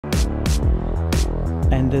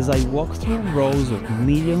And as I walk through rows of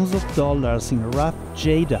millions of dollars in rough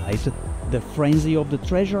jadeite, the frenzy of the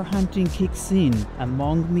treasure hunting kicks in.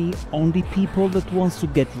 Among me, only people that wants to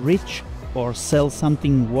get rich or sell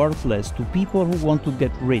something worthless to people who want to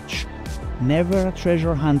get rich. Never a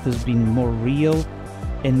treasure hunt has been more real,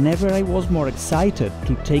 and never I was more excited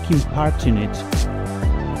to taking part in it.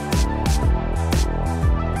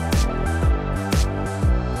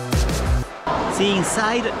 See,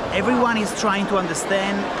 inside, everyone is trying to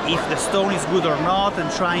understand if the stone is good or not and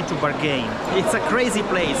trying to bargain. It's a crazy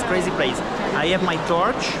place, crazy place. I have my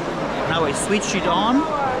torch, now I switch it on,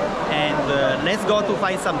 and let's go to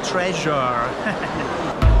find some treasure.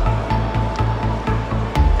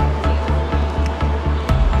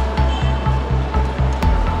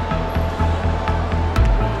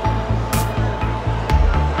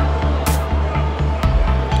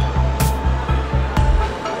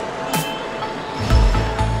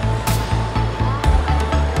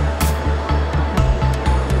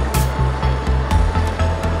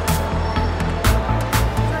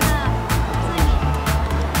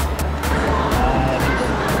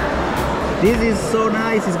 This is so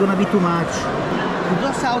nice, it's gonna be too much. 多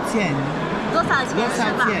少钱? 多少钱是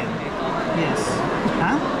吧? Yes.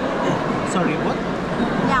 Huh? Sorry, what?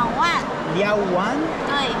 2万. 2万?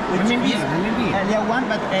 对. Maybe. 2万,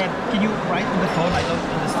 but can you write on the phone? I don't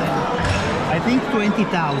understand. I think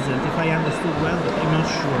 20,000 if I understood well, but I'm not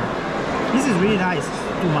sure. This is really nice. It's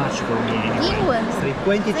too much for me anyway. 英文.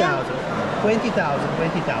 20,000. 20,000.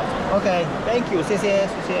 Okay, thank you. 谢谢.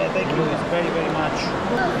 Thank you. It's very, very much.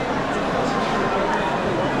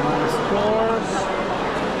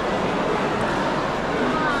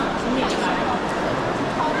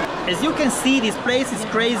 As you can see, this place is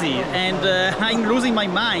crazy, and I'm losing my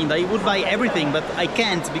mind. I would buy everything, but I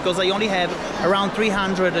can't because I only have around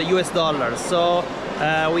 300 US dollars. So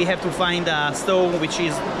we have to find a stone which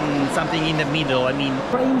is something in the middle. I mean,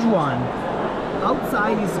 strange one.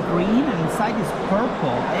 Outside is green and inside is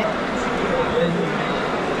purple. And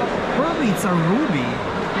probably it's a ruby.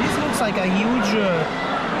 This looks like a huge,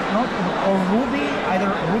 or ruby, either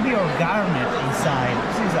ruby or garnet inside.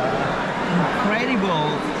 This is an incredible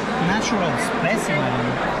natural specimen.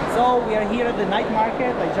 So we are here at the night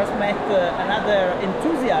market. I just met another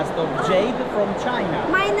enthusiast of jade from China.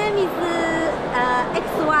 My name is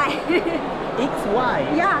XY. XY?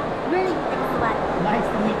 Yeah, really XY. Nice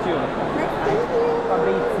to meet you. Nice to meet you.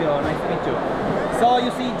 Fabrizio, nice to meet you. So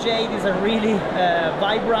you see, Jade is a really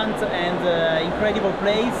vibrant and incredible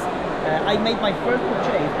place. I made my first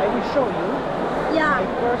purchase. I will show you. Yeah, my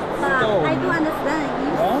first stone. I do understand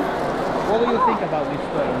you. Huh? What do you think about this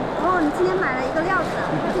stone? 哦，你今天买了一个料子，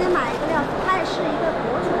他今天买了一个料子，它也是一个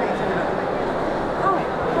博主来着。Oh,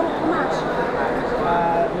 how much?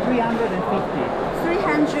 350.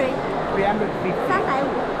 300. 350. 350.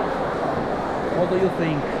 What do you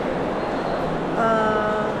think?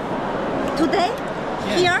 Today?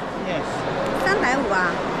 Yes. Here? Yes. 350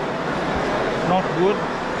啊。Not good?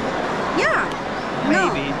 Yeah.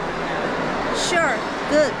 Maybe. No. Sure.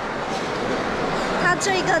 Good. 它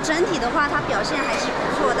这个整体的话，它表现还是不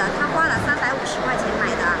错的。它花了350块钱买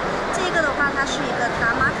的。这个的话，它是一个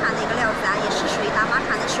达玛坎的一个料子啊，也是属于达玛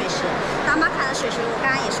坎的水石。达玛坎的水石，我刚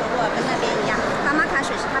刚也说过，跟那边一样。达玛坎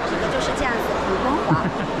水石它皮革就是这样子，很光滑。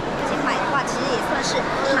而且买的话，其实也算是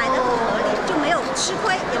买的很合理，就没有吃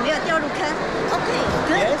亏，也没有掉入坑。Okay,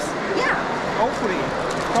 good. Yes. Yeah. Hopefully.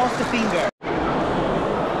 Cross the finger.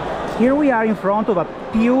 Here we are in front of a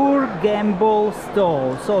pure gamble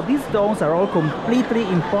stone. So these stones are all completely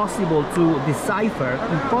impossible to decipher,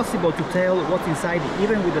 impossible to tell what's inside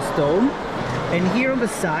even with the stone. And here on the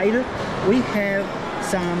side we have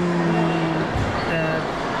some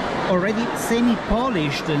already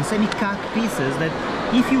semi-polished and semi-cut pieces that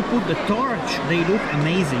if you put the torch they look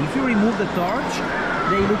amazing. If you remove the torch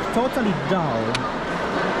they look totally dull.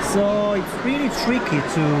 So it's really tricky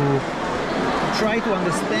to try to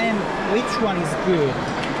understand which one is good.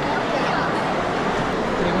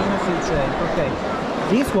 Okay,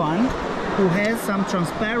 this one who has some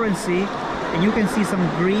transparency and you can see some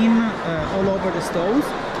green all over the stones.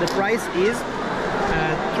 The price is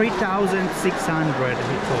 3,600,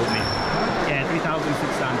 he told me. Yeah,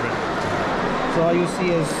 3,600. So you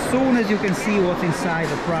see, as soon as you can see what's inside,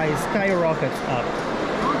 the price skyrockets up.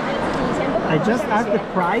 I just asked the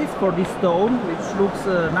price for this stone, which looks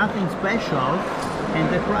nothing special, and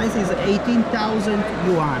the price is 18,000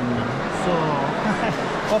 yuan. So,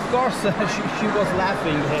 of course, she was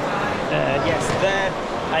laughing. Yes,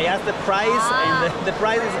 I asked the price, and the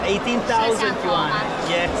price is 18,000 yuan.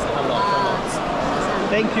 Yes, a lot, a lot.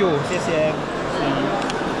 Thank you. 谢谢.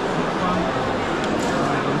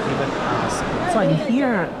 I don't even ask. So I'm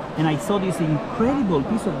here and I saw this incredible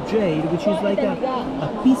piece of jade, which is like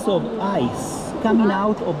a piece of ice coming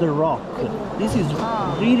out of the rock. This is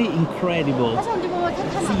really incredible.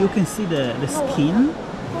 See, you can see the skin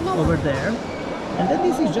over there, and then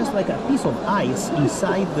this is just like a piece of ice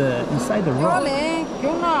inside the rock.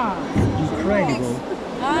 Incredible.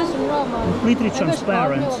 Completely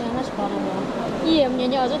transparent.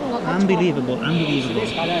 Unbelievable, unbelievable.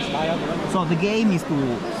 So the game is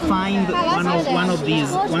to find one of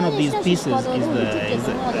these pieces is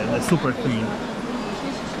the super thing.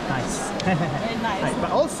 Nice. Nice.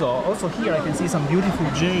 But also here I can see some beautiful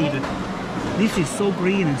jade. This is so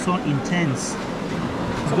green and so intense.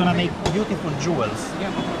 It's gonna make beautiful jewels.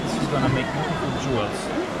 This is gonna make beautiful jewels.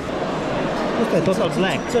 Look at total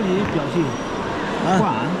black. 这里表现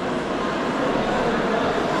哇，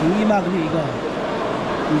有一码给你一个，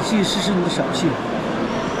你去试试你的手气。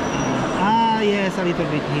yes, a little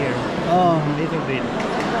bit here. Oh, a little bit.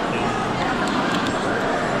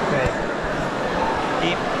 Okay.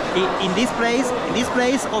 In this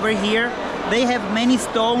place over here, they have many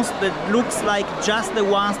stones that looks like just the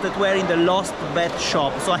ones that were in the lost bet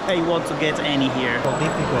shop. So I want to get any here. So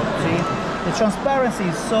difficult. See, the transparency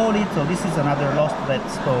is so little. This is another lost bet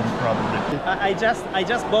stone probably. I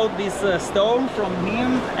just bought this stone from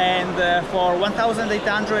him, and for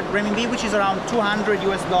 1,800 renminbi, which is around $200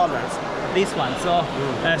 US. This one. So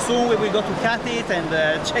soon we will go to cut it and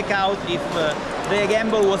check out if the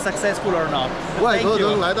gamble was successful or not. Thank you.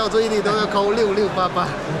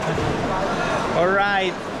 All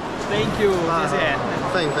right. Thank you.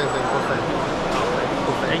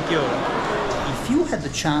 Thank you. If you had the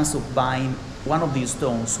chance of buying one of these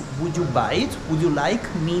stones, would you buy it? Would you like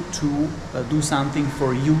me to do something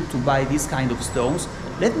for you to buy this kind of stones?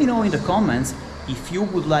 Let me know in the comments if you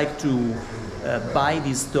would like to buy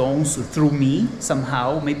these stones through me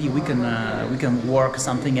somehow. Maybe we can work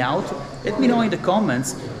something out. Let me know in the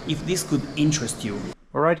comments if this could interest you.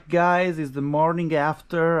 Alright guys, it's the morning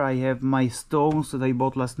after. I have my stones that I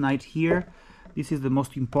bought last night here. This is the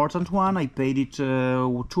most important one. I paid it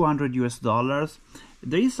 $200 US.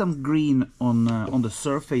 There is some green on the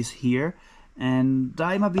surface here, and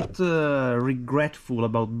I'm a bit regretful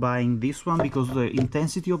about buying this one because the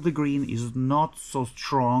intensity of the green is not so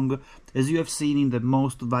strong as you have seen in the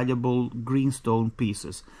most valuable green stone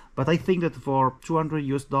pieces. But I think that for $200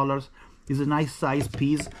 US is a nice size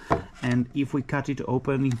piece, and if we cut it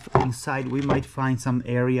open inside we might find some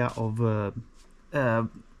area of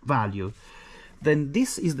value. Then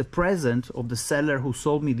this is the present of the seller who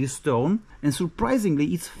sold me this stone, and surprisingly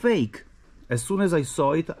it's fake. As soon as I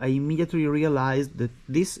saw it, I immediately realized that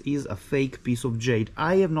this is a fake piece of jade.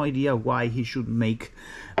 I have no idea why he should make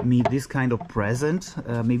me this kind of present,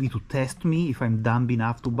 maybe to test me if I'm dumb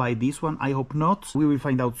enough to buy this one. I hope not. We will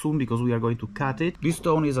find out soon because we are going to cut it. This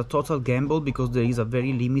stone is a total gamble because there is a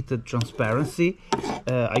very limited transparency.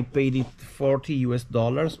 I paid it $40 US,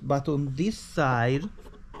 but on this side,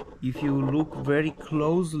 if you look very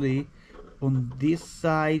closely, on this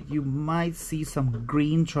side you might see some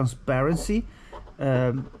green transparency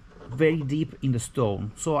very deep in the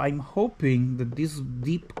stone. So I'm hoping that this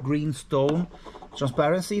deep green stone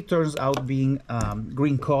transparency turns out being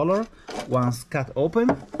green color once cut open.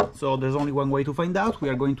 So there's only one way to find out. We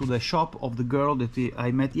are going to the shop of the girl that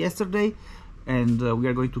I met yesterday, and we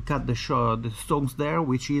are going to cut the stones there,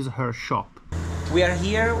 which is her shop. We are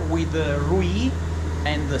here with Rui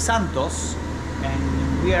and Santos,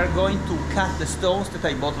 and we are going to cut the stones that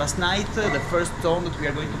I bought last night. The first stone that we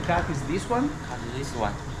are going to cut is this one. This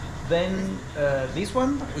one. Then this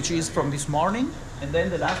one, which is from this morning, and then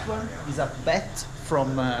the last one is a bet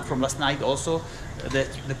from last night also.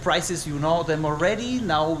 The prices, you know them already.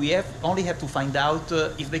 Now we only have to find out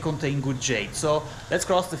if they contain good jade. So let's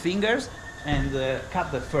cross the fingers and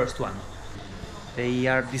cut the first one. They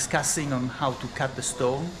are discussing on how to cut the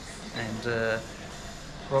stone, and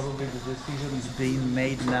probably the decision is being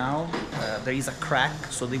made now. There is a crack,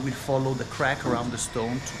 so they will follow the crack around the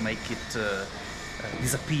stone to make it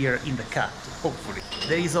disappear in the cut, hopefully.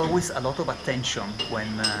 There is always a lot of attention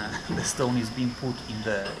when the stone is being put in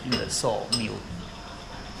the saw mill.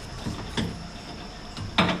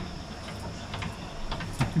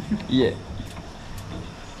 Yeah.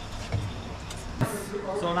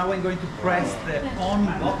 So now I'm going to press the on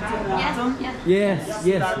button. Yes,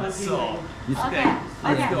 yes. Start the saw. Okay.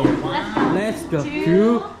 Let's go. Let's go.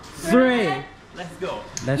 2, 3. Let's go.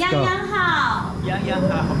 Let's go. Yang Yang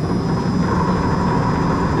Hao.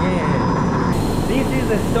 Yeah. This is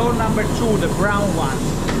the stone number 2, the brown one.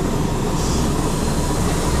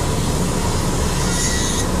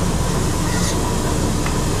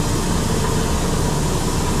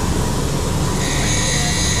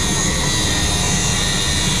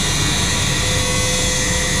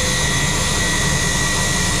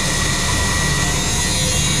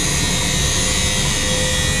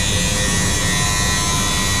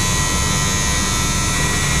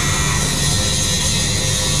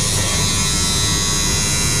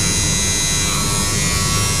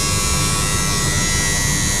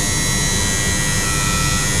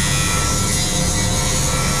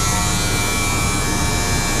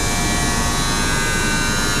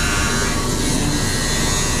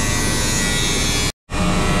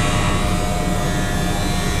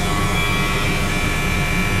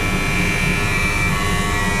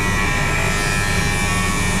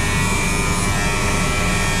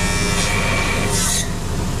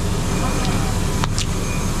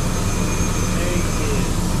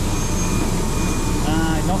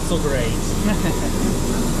 so great.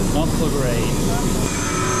 Not so great.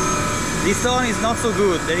 This stone is not so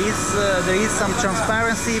good. There is some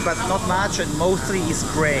transparency, but not much, and mostly is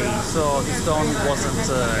gray. So this stone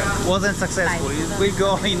wasn't successful. It will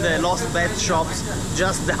go in the lost bet shops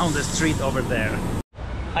just down the street over there.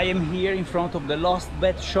 I am here in front of the lost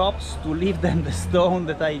bet shops to leave them the stone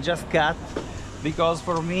that I just cut, because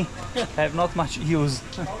for me I have not much use.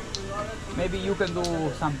 Maybe you can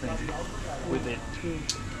do something with it.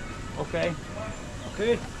 Okay?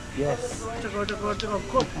 Okay. Yes. Good.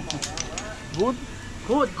 Good?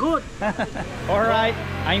 Good, good. Alright,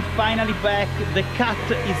 I'm finally back. The cut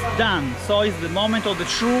is done. So it's the moment of the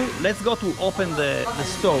truth. Let's go to open the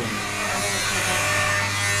stone.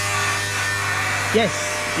 Yes,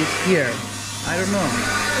 it's here. I don't know.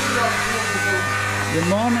 The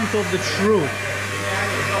moment of the truth.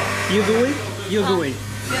 You do it? You do it.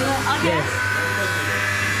 Okay. Yes.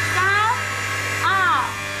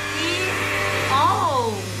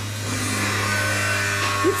 3、2、1，Oh!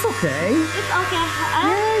 It's okay. It's okay.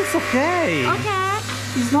 Yeah, it's okay. Okay.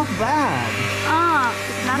 It's not bad.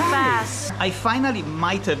 It's not bad. I finally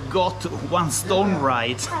might have got one stone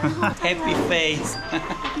right. Happy face.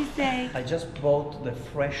 Happy day. I just bought the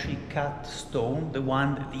freshly cut stone, the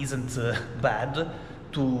one that isn't bad,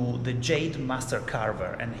 to the Jade master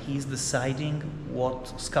carver, and he's deciding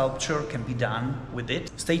what sculpture can be done with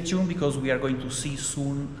it. Stay tuned, because we are going to see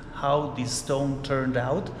soon how this stone turned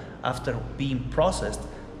out after being processed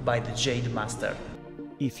by the Jade master.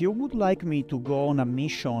 If you would like me to go on a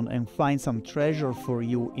mission and find some treasure for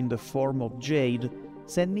you in the form of jade,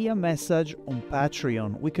 send me a message on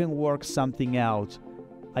Patreon. We can work something out.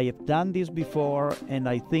 I have done this before, and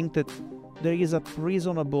I think that there is a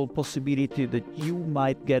reasonable possibility that you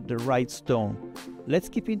might get the right stone. Let's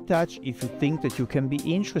keep in touch if you think that you can be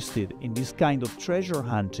interested in this kind of treasure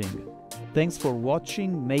hunting. Thanks for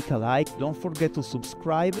watching, make a like, don't forget to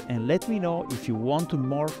subscribe, and let me know if you want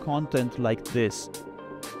more content like this.